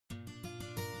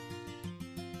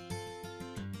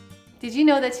Did you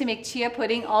know that to make chia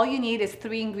pudding, all you need is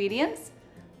 3 ingredients?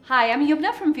 Hi, I'm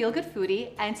Yumna from Feel Good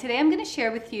Foodie, and today I'm going to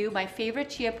share with you my favorite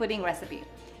chia pudding recipe.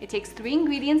 It takes 3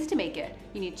 ingredients to make it.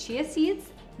 You need chia seeds,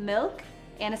 milk,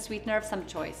 and a sweetener of some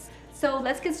choice. So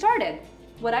let's get started.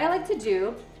 What I like to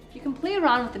do, you can play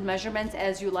around with the measurements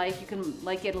as you like. You can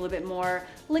like it a little bit more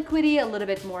liquidy, a little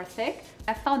bit more thick.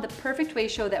 I found the perfect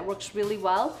ratio that works really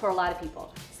well for a lot of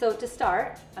people. So to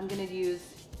start, I'm going to use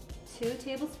 2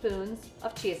 tablespoons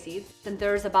of chia seeds. Then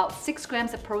there's about 6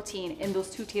 grams of protein in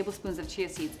those 2 tablespoons of chia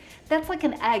seeds. That's like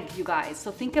an egg, you guys. So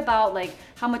think about like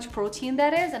how much protein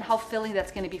that is and how filling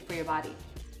that's going to be for your body.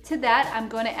 To that, I'm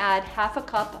going to add half a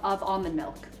cup of almond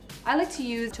milk. I like to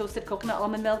use toasted coconut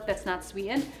almond milk that's not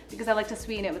sweetened because I like to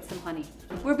sweeten it with some honey.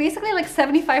 We're basically like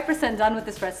 75% done with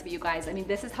this recipe, you guys. I mean,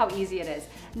 this is how easy it is.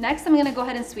 Next, I'm gonna go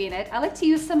ahead and sweeten it. I like to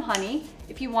use some honey.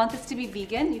 If you want this to be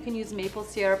vegan, you can use maple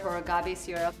syrup or agave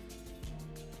syrup.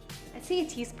 I'd say a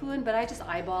teaspoon, but I just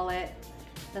eyeball it.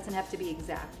 Doesn't have to be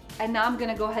exact. And now I'm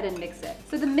gonna go ahead and mix it.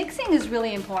 So the mixing is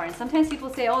really important. Sometimes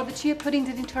people say, oh, the chia pudding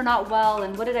didn't turn out well,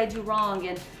 and what did I do wrong?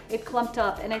 And it clumped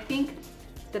up. And I think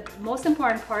the most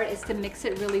important part is to mix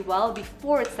it really well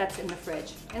before it sets in the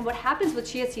fridge. And what happens with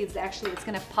chia seeds, actually, it's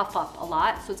gonna puff up a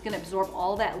lot, so it's gonna absorb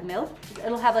all that milk.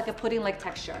 It'll have like a pudding-like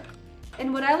texture.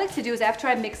 And what I like to do is after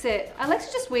I mix it, I like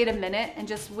to just wait a minute and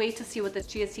just wait to see what the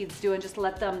chia seeds do and just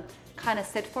let them kind of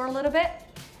sit for a little bit.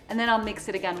 And then I'll mix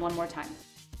it again one more time.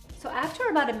 So after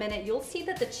about a minute, you'll see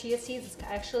that the chia seeds has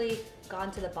actually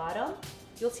gone to the bottom.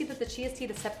 You'll see that the chia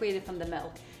seed is separated from the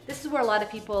milk. This is where a lot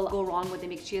of people go wrong when they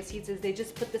make chia seeds, is they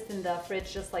just put this in the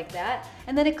fridge just like that,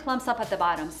 and then it clumps up at the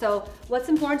bottom. So what's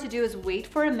important to do is wait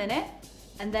for a minute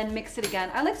and then mix it again.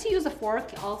 I like to use a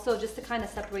fork also just to kind of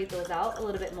separate those out a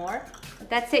little bit more.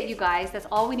 That's it, you guys. That's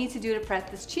all we need to do to prep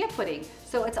this chia pudding.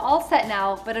 So it's all set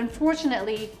now, but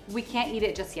unfortunately, we can't eat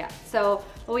it just yet. So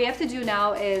what we have to do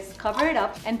now is cover it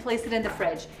up and place it in the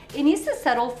fridge. It needs to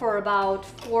settle for about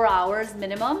 4 hours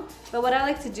minimum, but what I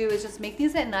like to do is just make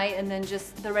these at night and then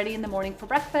just they're ready in the morning for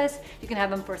breakfast. You can have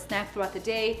them for a snack throughout the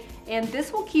day, and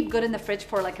this will keep good in the fridge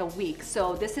for like a week.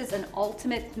 So this is an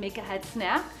ultimate make-ahead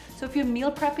snack. So if you're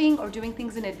meal prepping or doing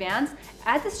things in advance,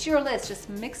 add this to your list. Just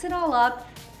mix it all up,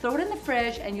 throw it in the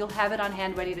fridge, and you'll have it on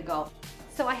hand ready to go.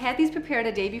 So I had these prepared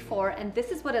a day before, and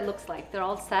this is what it looks like. They're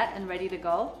all set and ready to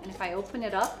go. And if I open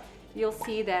it up, you'll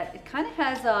see that it kind of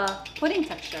has a pudding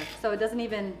texture. So it doesn't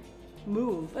even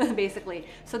move, basically.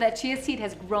 So that chia seed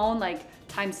has grown like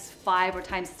 ×5 or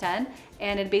 ×10,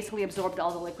 and it basically absorbed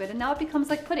all the liquid, and now it becomes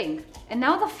like pudding. And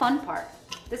now the fun part.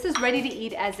 This is ready to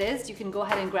eat as is. You can go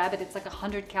ahead and grab it. It's like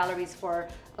 100 calories for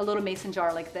a little mason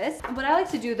jar like this. And what I like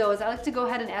to do though is I like to go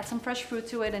ahead and add some fresh fruit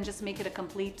to it and just make it a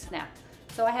complete snack.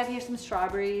 So I have here some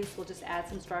strawberries. We'll just add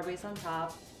some strawberries on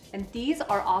top. And these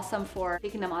are awesome for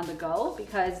taking them on the go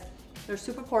because they're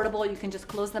super portable. You can just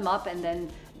close them up and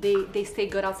then they stay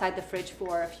good outside the fridge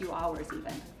for a few hours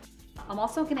even. I'm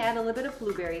also gonna add a little bit of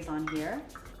blueberries on here.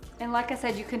 And like I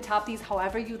said, you can top these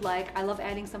however you'd like. I love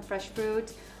adding some fresh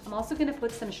fruit. I'm also gonna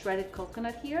put some shredded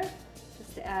coconut here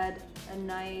just to add a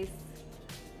nice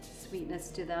sweetness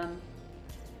to them.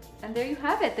 And there you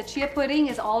have it. The chia pudding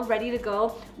is all ready to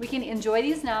go. We can enjoy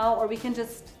these now, or we can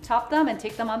just top them and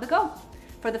take them on the go.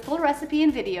 For the full recipe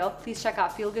and video, please check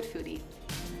out Feel Good Foodie.